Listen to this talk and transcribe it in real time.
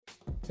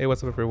Hey,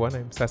 what's up, everyone?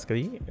 I'm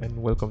Saskari,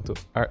 and welcome to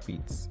Art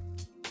Beats.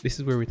 This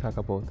is where we talk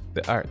about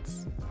the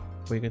arts.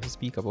 We're going to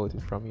speak about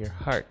it from your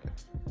heart,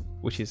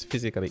 which is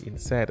physically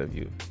inside of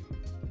you.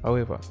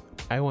 However,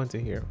 I want to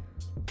hear,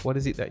 what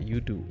is it that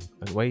you do,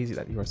 and why is it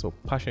that you are so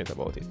passionate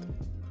about it?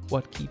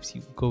 What keeps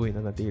you going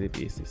on a daily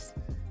basis?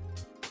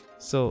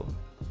 So,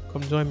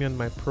 come join me on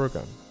my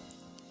program.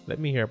 Let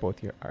me hear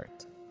about your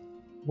art.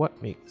 What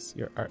makes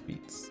your art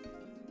beats?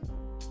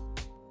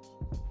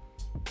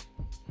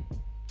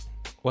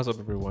 What's up,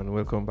 everyone?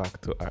 Welcome back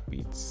to Art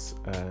Beats.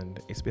 And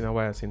it's been a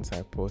while since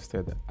I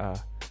posted a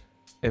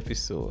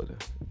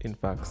episode. In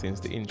fact, since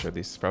the intro,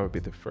 this is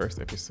probably the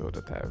first episode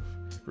that I've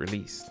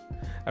released.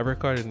 I've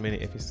recorded many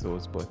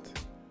episodes, but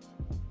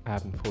I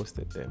haven't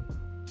posted them.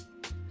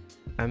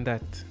 And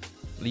that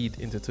leads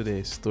into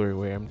today's story,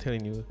 where I'm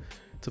telling you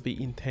to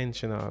be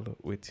intentional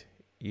with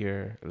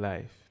your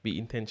life. Be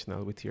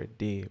intentional with your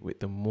day,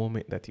 with the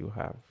moment that you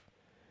have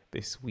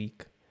this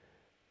week,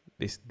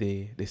 this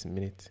day, this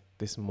minute,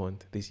 this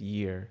month, this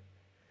year.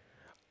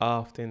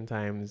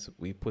 Oftentimes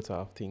we put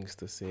off things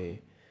to say,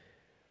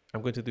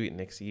 I'm going to do it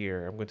next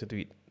year. I'm going to do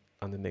it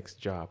on the next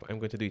job. I'm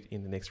going to do it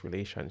in the next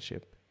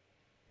relationship.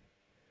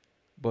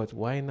 But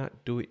why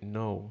not do it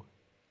now?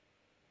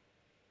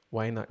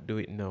 Why not do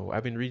it now?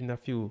 I've been reading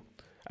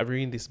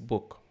this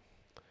book.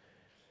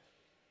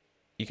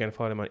 You can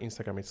follow them on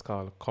Instagram. It's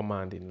called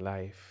Commanding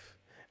Life.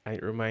 And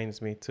it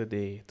reminds me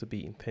today to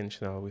be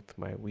intentional with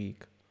my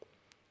week.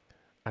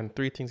 And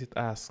 3 things it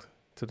asks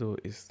to do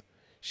is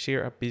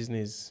share a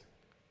business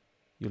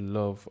you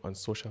love on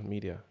social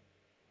media.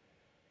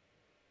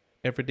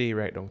 Every day,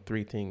 write down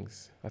 3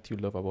 things that you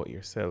love about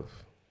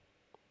yourself.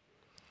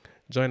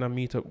 Join a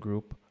meetup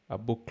group, a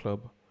book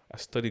club, a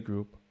study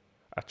group,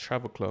 a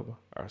travel club,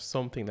 or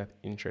something that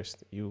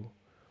interests you,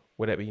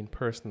 whether it be in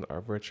person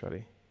or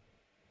virtually.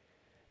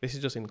 This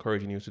is just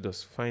encouraging you to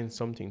just find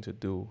something to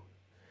do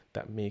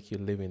that make you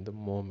live in the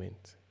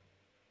moment,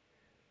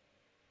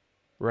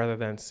 rather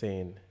than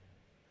saying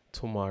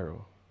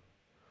tomorrow,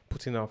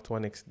 putting off to our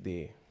next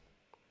day.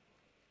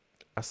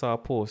 I saw a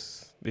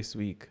post this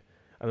week.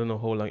 I don't know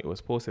how long it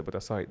was posted, but I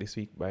saw it this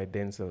week by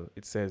Denzel.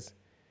 It says,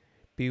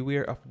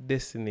 beware of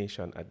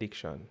destination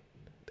addiction.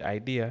 The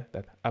idea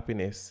that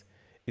happiness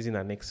is in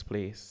our next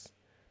place,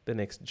 the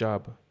next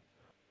job,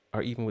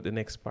 or even with the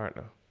next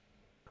partner.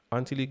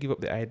 Until you give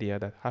up the idea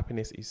that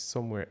happiness is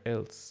somewhere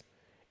else,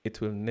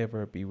 it will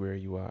never be where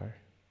you are.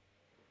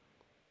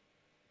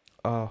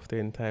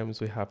 Oftentimes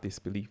we have this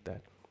belief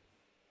that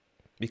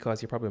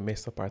because you probably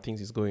messed up or things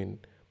is going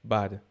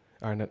bad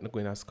or not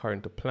going as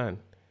according to plan,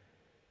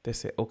 they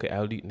say, okay,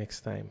 I'll do it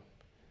next time.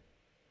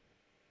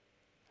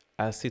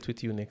 I'll sit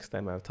with you next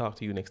time. I'll talk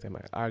to you next time.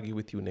 I'll argue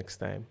with you next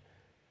time.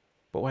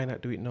 But why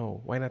not do it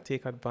now? Why not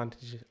take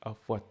advantage of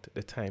what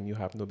the time you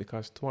have now?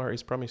 Because tomorrow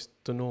is promised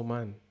to no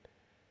man.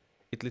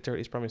 It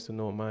literally is promised to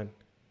no man.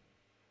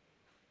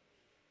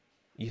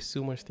 You see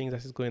so much things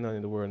that is going on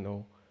in the world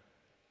now.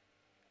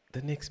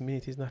 The next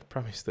minute is not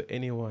promised to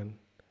anyone.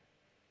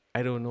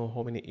 I don't know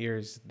how many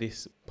ears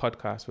this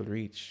podcast will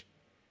reach.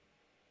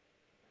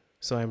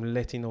 So I'm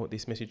letting out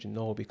this message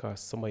now because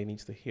somebody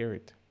needs to hear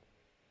it.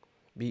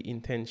 Be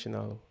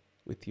intentional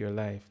with your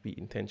life. Be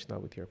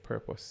intentional with your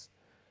purpose.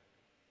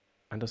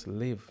 And just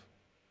live.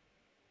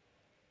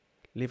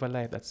 Live a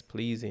life that's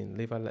pleasing.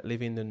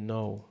 Live in the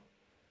now.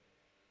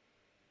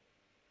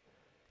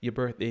 Your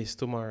birthday is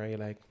tomorrow. You're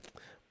like,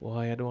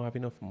 boy, I don't have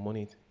enough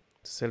money to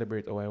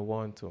celebrate how I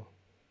want to.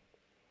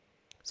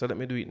 So let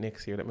me do it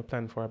next year. Let me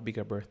plan for a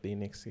bigger birthday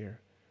next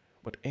year.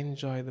 But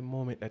enjoy the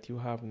moment that you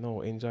have now.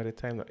 Enjoy the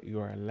time that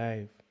you are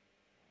alive.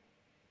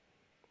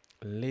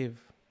 Live.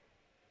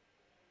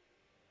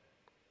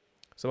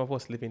 Some of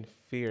us live in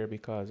fear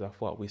because of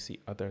what we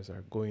see others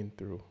are going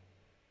through.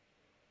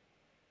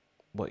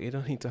 But you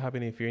don't need to have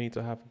any fear. You need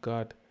to have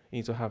God. You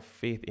need to have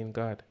faith in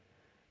God.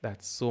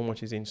 That so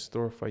much is in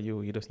store for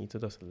you. You just need to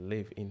just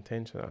live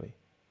intentionally.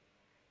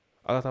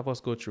 A lot of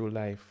us go through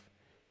life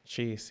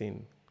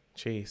chasing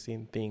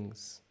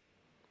things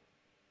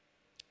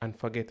and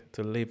forget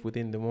to live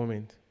within the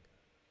moment.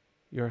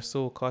 You're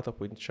so caught up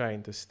with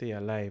trying to stay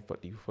alive,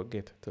 but you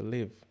forget to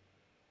live.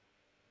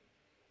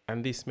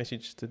 And this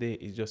message today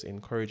is just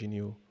encouraging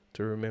you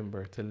to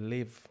remember to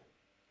live.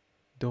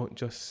 Don't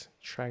just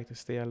try to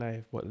stay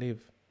alive, but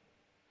live.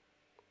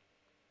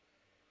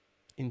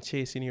 In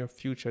chasing your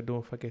future,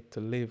 don't forget to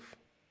live.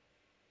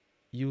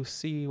 You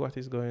see what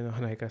is going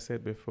on, like I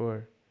said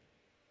before.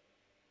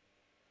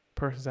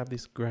 Persons have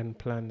this grand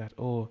plan that,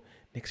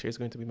 next year is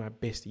going to be my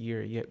best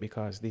year yet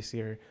because this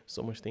year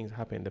so much things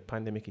happen. The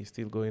pandemic is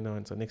still going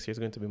on, so next year is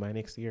going to be my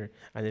next year.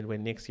 And then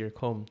when next year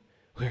comes,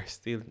 we're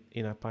still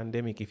in a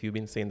pandemic. If you've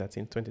been saying that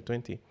in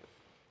 2020,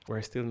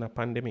 we're still in a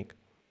pandemic.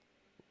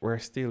 We're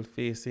still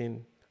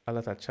facing a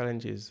lot of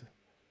challenges.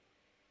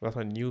 A lot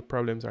of new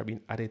problems are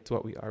being added to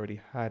what we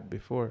already had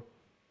before.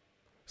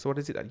 So what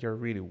is it that you're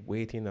really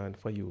waiting on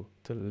for you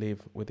to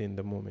live within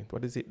the moment?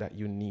 What is it that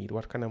you need?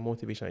 What kind of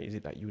motivation is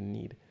it that you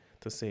need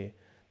to say,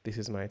 this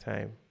is my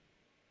time?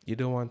 You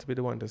don't want to be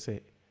the one to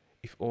say,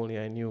 if only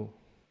I knew.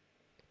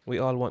 We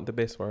all want the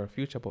best for our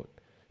future, but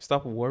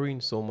stop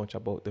worrying so much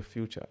about the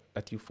future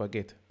that you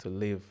forget to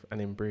live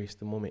and embrace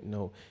the moment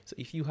now. So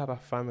if you have a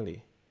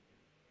family,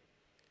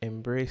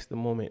 embrace the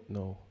moment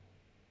now.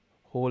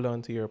 Hold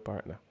on to your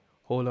partner.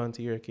 Hold on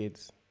to your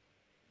kids.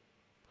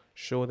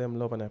 Show them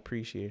love and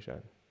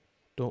appreciation.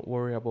 Don't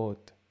worry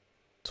about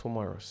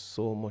tomorrow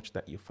so much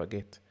that you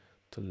forget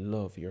to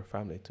love your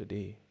family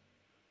today.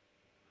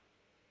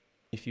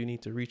 If you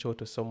need to reach out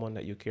to someone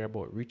that you care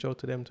about, reach out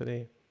to them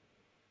today.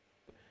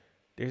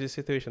 There's a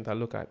situation to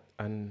look at,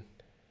 and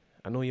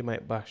I know you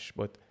might bash,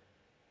 but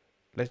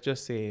let's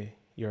just say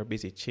you're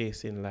busy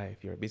chasing life,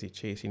 you're busy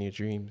chasing your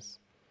dreams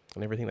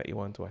and everything that you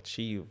want to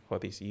achieve for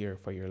this year,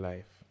 for your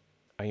life.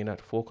 And you're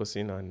not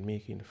focusing on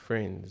making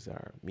friends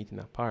or meeting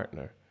a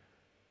partner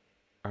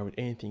or with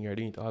anything. You're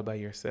doing it all by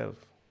yourself.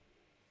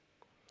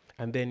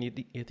 And then you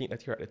think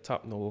that you're at the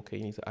top now. Okay,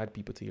 you need to add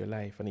people to your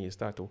life, and then you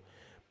start to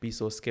be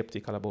so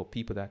skeptical about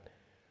people that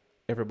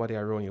everybody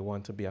around you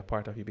want to be a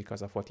part of you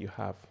because of what you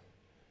have.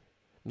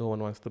 No one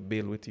wants to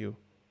build with you.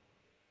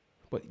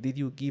 But did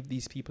you give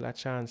these people a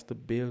chance to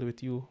build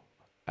with you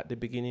at the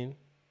beginning?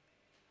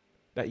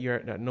 That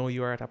now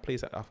you are at a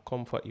place of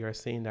comfort. You are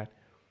saying that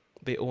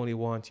they only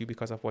want you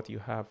because of what you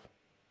have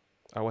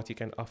or what you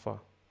can offer.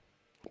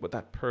 But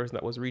that person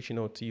that was reaching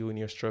out to you in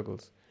your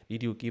struggles,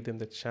 did you give them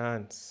the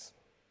chance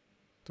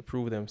to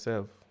prove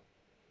themselves?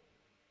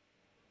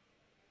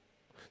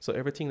 So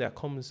everything that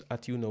comes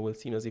at you now will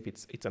seem as if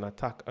it's an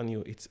attack on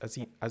you. It's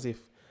as if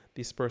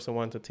this person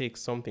wants to take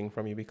something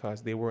from you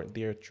because they weren't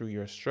there through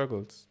your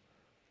struggles.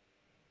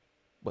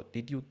 But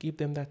did you give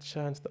them that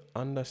chance to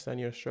understand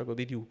your struggle?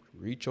 Did you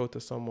reach out to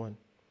someone?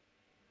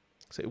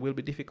 So it will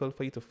be difficult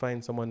for you to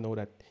find someone now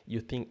that you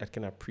think that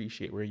can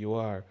appreciate where you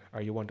are,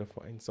 or you want to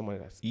find someone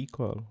that's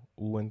equal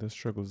who went through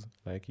struggles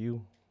like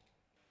you.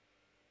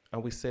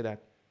 And we say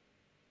that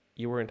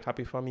you weren't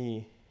happy for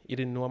me. You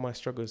didn't know my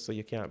struggles, so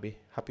you can't be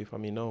happy for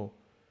me now.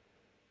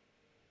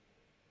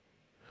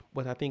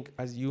 But I think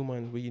as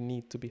humans, we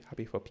need to be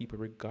happy for people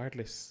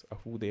regardless of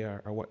who they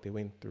are or what they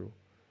went through.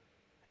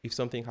 If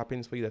something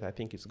happens for you that I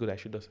think is good, I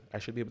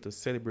should be able to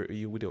celebrate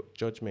you without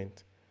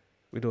judgment,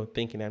 without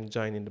thinking I'm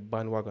joining the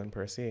bandwagon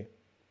per se.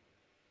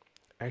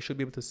 I should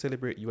be able to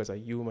celebrate you as a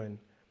human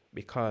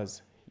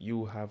because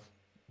you have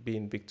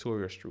been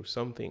victorious through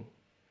something.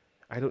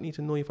 I don't need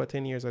to know you from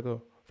 10 years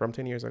ago.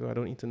 I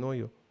don't need to know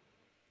you.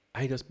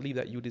 I just believe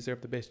that you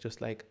deserve the best just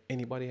like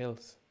anybody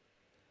else.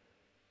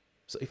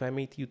 So if I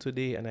meet you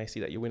today and I see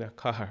that you win a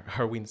car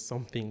or win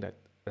something that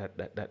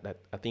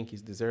I think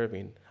is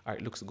deserving or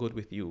it looks good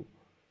with you,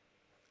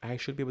 I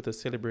should be able to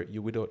celebrate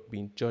you without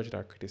being judged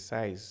or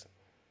criticized.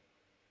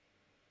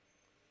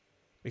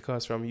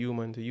 Because from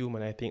human to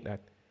human, I think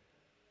that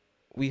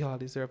we all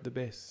deserve the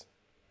best.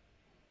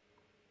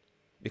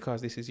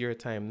 Because this is your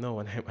time now,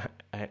 and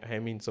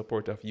I'm in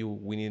support of you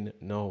winning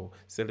now,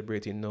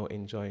 celebrating now,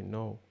 enjoying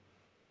now.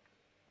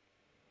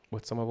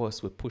 But some of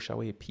us will push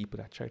away people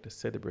that try to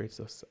celebrate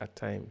us at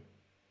time,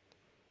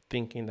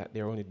 thinking that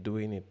they're only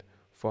doing it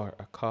for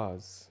a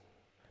cause.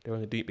 They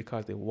only do it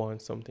because they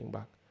want something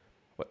back.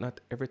 But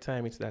not every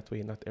time it's that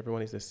way. Not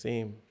everyone is the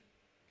same.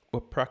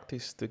 But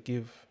practice to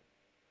give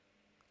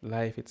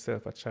life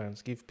itself a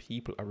chance. Give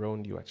people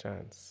around you a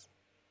chance.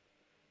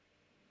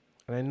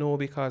 And I know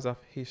because of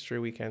history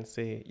we can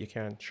say you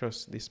can't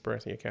trust this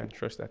person, you can't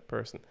trust that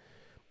person.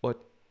 But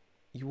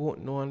you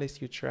won't know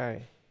unless you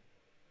try.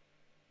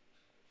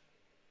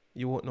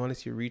 You won't know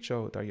unless you reach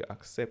out or you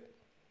accept.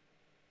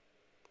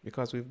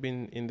 Because we've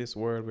been in this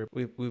world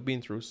where we've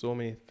been through so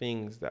many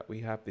things that we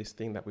have this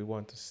thing that we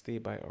want to stay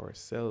by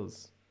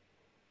ourselves.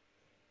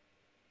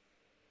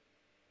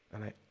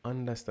 And I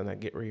understand, I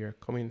get where you're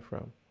coming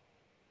from.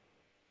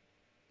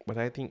 But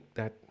I think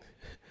that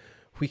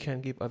we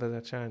can give others a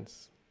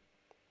chance.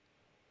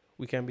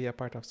 We can be a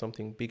part of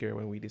something bigger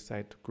when we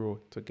decide to grow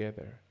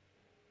together.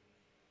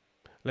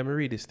 Let me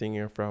read this thing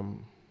here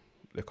from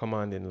The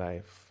Command in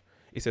Life.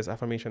 It says,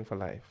 affirmation for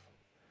life.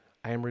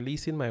 I am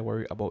releasing my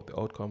worry about the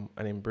outcome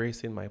and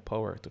embracing my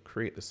power to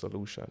create the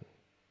solution.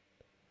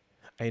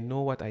 I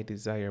know what I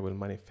desire will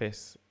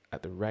manifest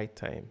at the right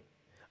time.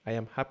 I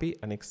am happy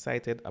and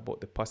excited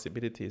about the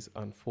possibilities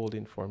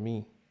unfolding for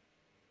me.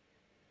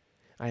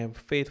 I am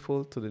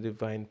faithful to the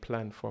divine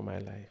plan for my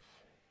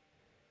life.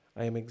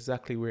 I am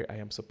exactly where I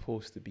am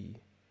supposed to be.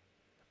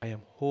 I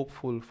am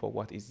hopeful for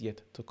what is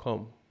yet to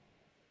come.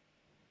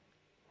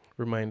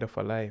 Reminder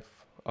for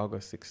life,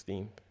 August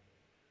 16th.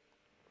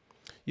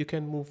 You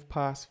can move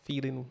past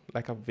feeling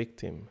like a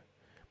victim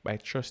by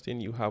trusting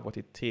you have what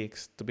it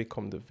takes to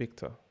become the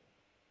victor.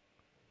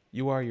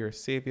 You are your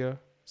savior,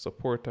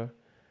 supporter,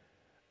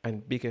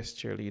 and biggest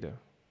cheerleader.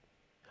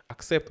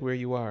 Accept where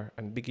you are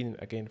and begin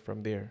again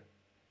from there.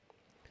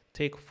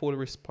 Take full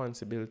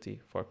responsibility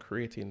for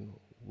creating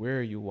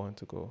where you want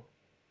to go.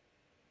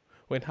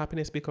 When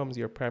happiness becomes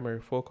your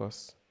primary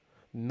focus,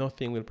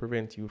 nothing will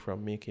prevent you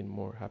from making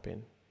more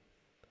happen.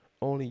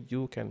 Only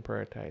you can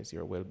prioritize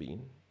your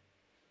well-being.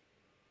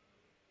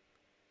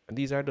 And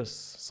these are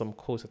just some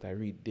quotes that I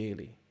read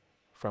daily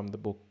from the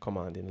book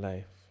Command in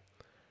Life.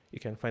 You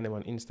can find them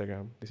on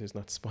Instagram. This is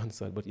not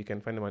sponsored, but you can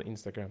find them on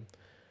Instagram.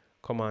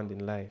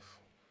 Commanding Life.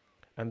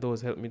 And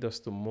those help me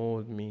just to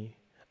mold me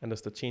and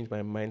just to change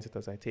my mindset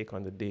as I take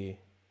on the day.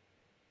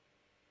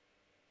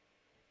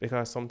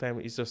 Because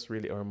sometimes it's just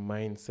really our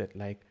mindset.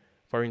 Like,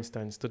 for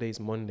instance, today is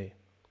Monday.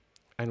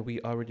 And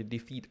we already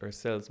defeat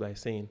ourselves by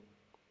saying,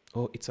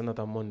 oh, it's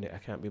another Monday. I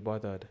can't be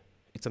bothered.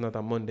 It's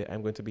another Monday.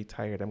 I'm going to be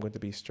tired. I'm going to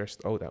be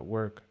stressed out at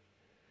work.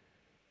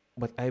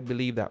 But I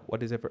believe that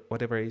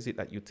whatever is it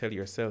that you tell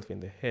yourself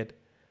in the head,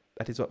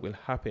 that is what will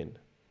happen.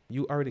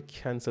 You already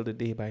cancel the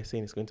day by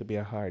saying it's going to be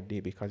a hard day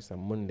because it's a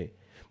Monday.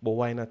 But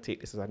why not take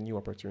this as a new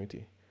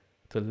opportunity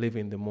to live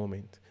in the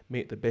moment?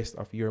 Make the best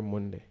of your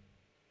Monday.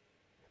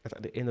 That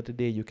at the end of the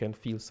day, you can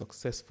feel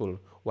successful.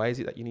 Why is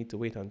it that you need to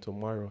wait until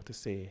tomorrow to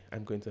say,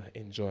 I'm going to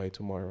enjoy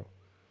tomorrow?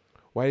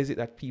 Why is it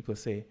that people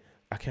say,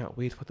 I can't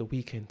wait for the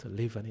weekend to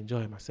live and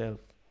enjoy myself?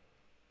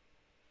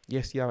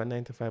 Yes, you have a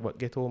 9 to 5, but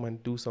get home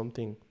and do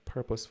something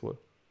purposeful.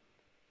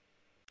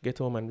 Get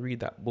home and read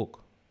that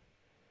book.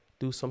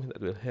 Do something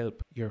that will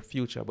help your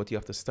future, but you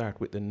have to start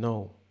with the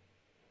now.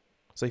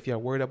 So if you're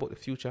worried about the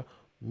future,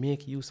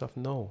 make use of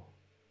now.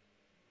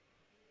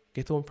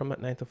 Get home from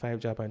that 9 to 5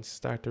 job and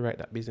start to write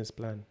that business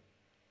plan.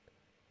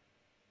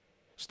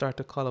 Start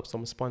to call up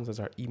some sponsors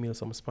or email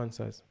some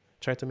sponsors.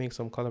 Try to make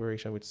some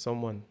collaboration with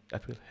someone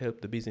that will help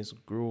the business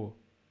grow.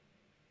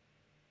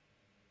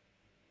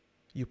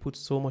 You put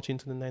so much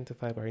into the 9 to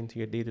 5 or into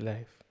your daily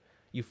life,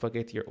 you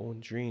forget your own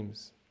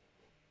dreams.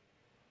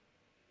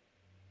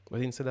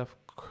 But instead of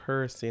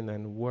cursing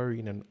and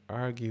worrying and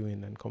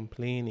arguing and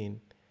complaining,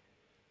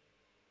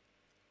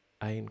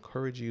 I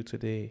encourage you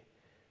today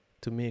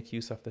to make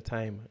use of the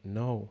time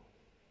now.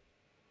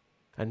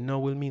 And now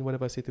will mean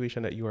whatever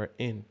situation that you are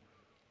in.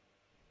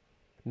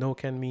 Now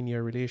can mean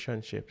your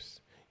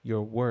relationships,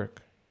 your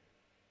work,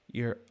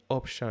 your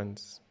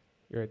options,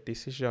 your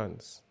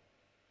decisions.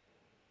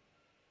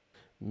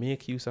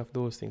 Make use of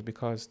those things,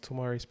 because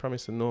tomorrow is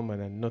promised to no man,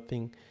 and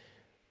nothing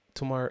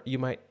tomorrow, you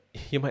might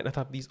not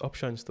have these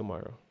options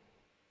tomorrow.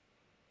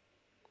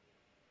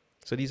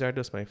 So these are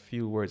just my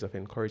few words of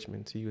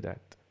encouragement to you,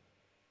 that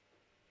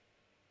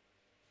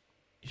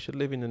you should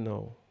live in the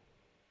now.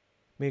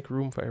 Make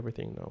room for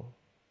everything now.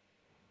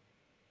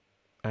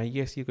 And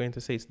yes, you're going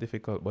to say it's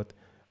difficult, but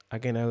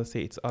again, I will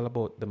say it's all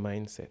about the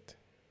mindset.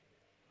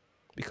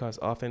 Because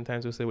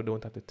oftentimes we say we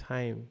don't have the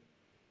time,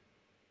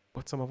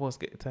 but some of us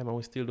get the time and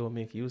we still don't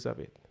make use of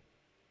it.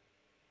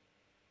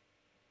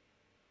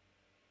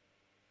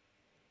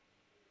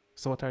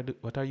 So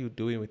what are you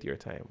doing with your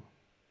time?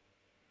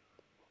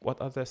 What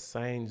other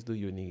signs do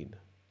you need?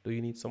 Do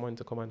you need someone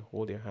to come and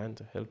hold your hand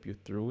to help you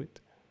through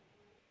it?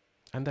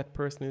 And that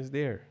person is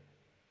there.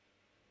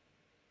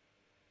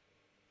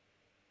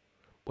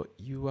 But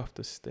you have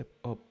to step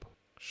up.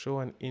 Show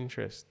an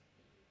interest.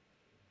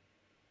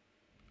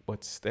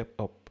 But step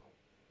up.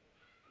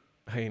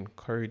 I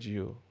encourage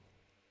you.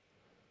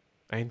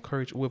 I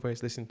encourage whoever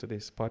is listening to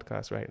this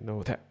podcast right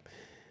now that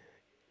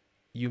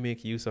you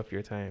make use of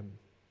your time.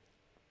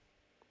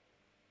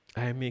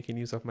 I am making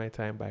use of my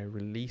time by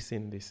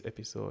releasing this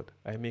episode.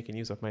 I'm making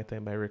use of my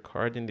time by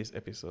recording this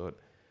episode.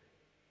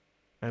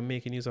 I'm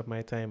making use of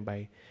my time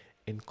by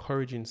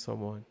encouraging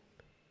someone.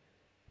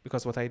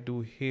 Because what I do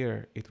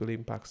here, it will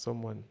impact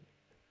someone.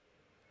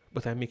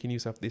 But I'm making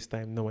use of this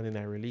time now, and then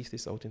I release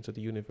this out into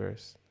the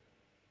universe.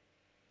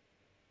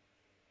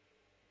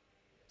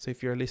 So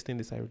if you're listening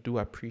to this, I do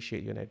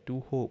appreciate you, and I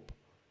do hope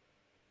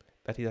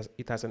that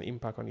it has an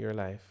impact on your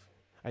life.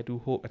 I do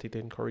hope that it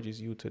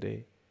encourages you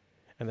today,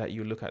 and that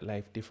you look at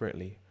life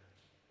differently,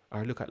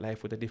 or look at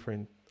life with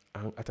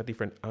at a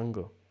different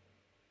angle.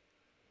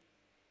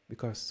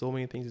 Because so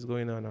many things is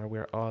going on, or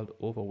we're all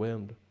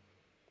overwhelmed,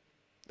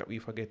 that we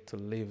forget to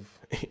live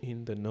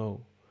in the now.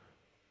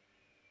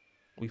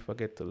 We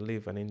forget to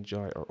live and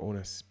enjoy our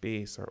own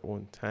space, our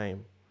own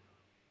time,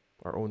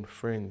 our own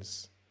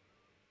friends.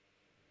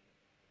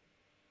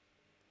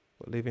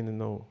 But live in the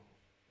now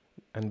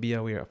and be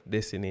aware of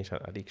destination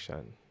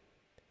addiction.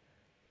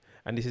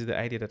 And this is the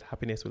idea that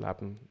happiness will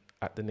happen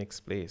at the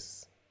next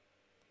place.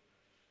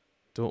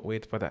 Don't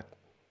wait for that.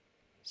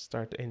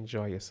 Start to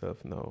enjoy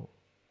yourself now.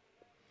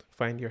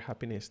 Find your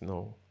happiness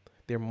now.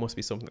 There must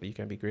be something that you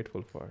can be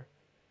grateful for.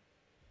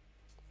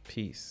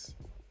 Peace.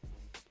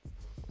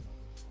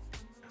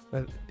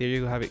 Well, there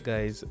you have it,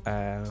 guys.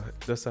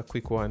 Just a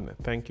quick one.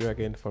 Thank you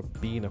again for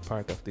being a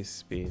part of this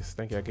space.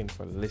 Thank you again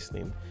for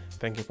listening.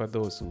 Thank you for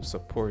those who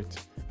support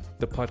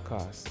the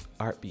podcast,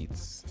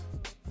 Heartbeats.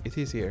 It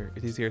is here.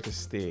 It is here to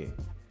stay.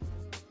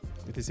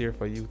 It is here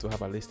for you to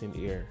have a listening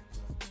ear.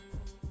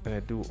 And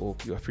I do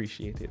hope you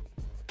appreciate it.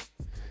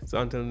 So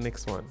until the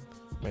next one,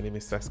 my name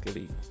is Saskia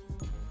Lee.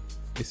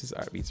 This is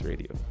Heartbeats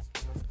Radio.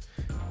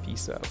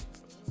 Peace out.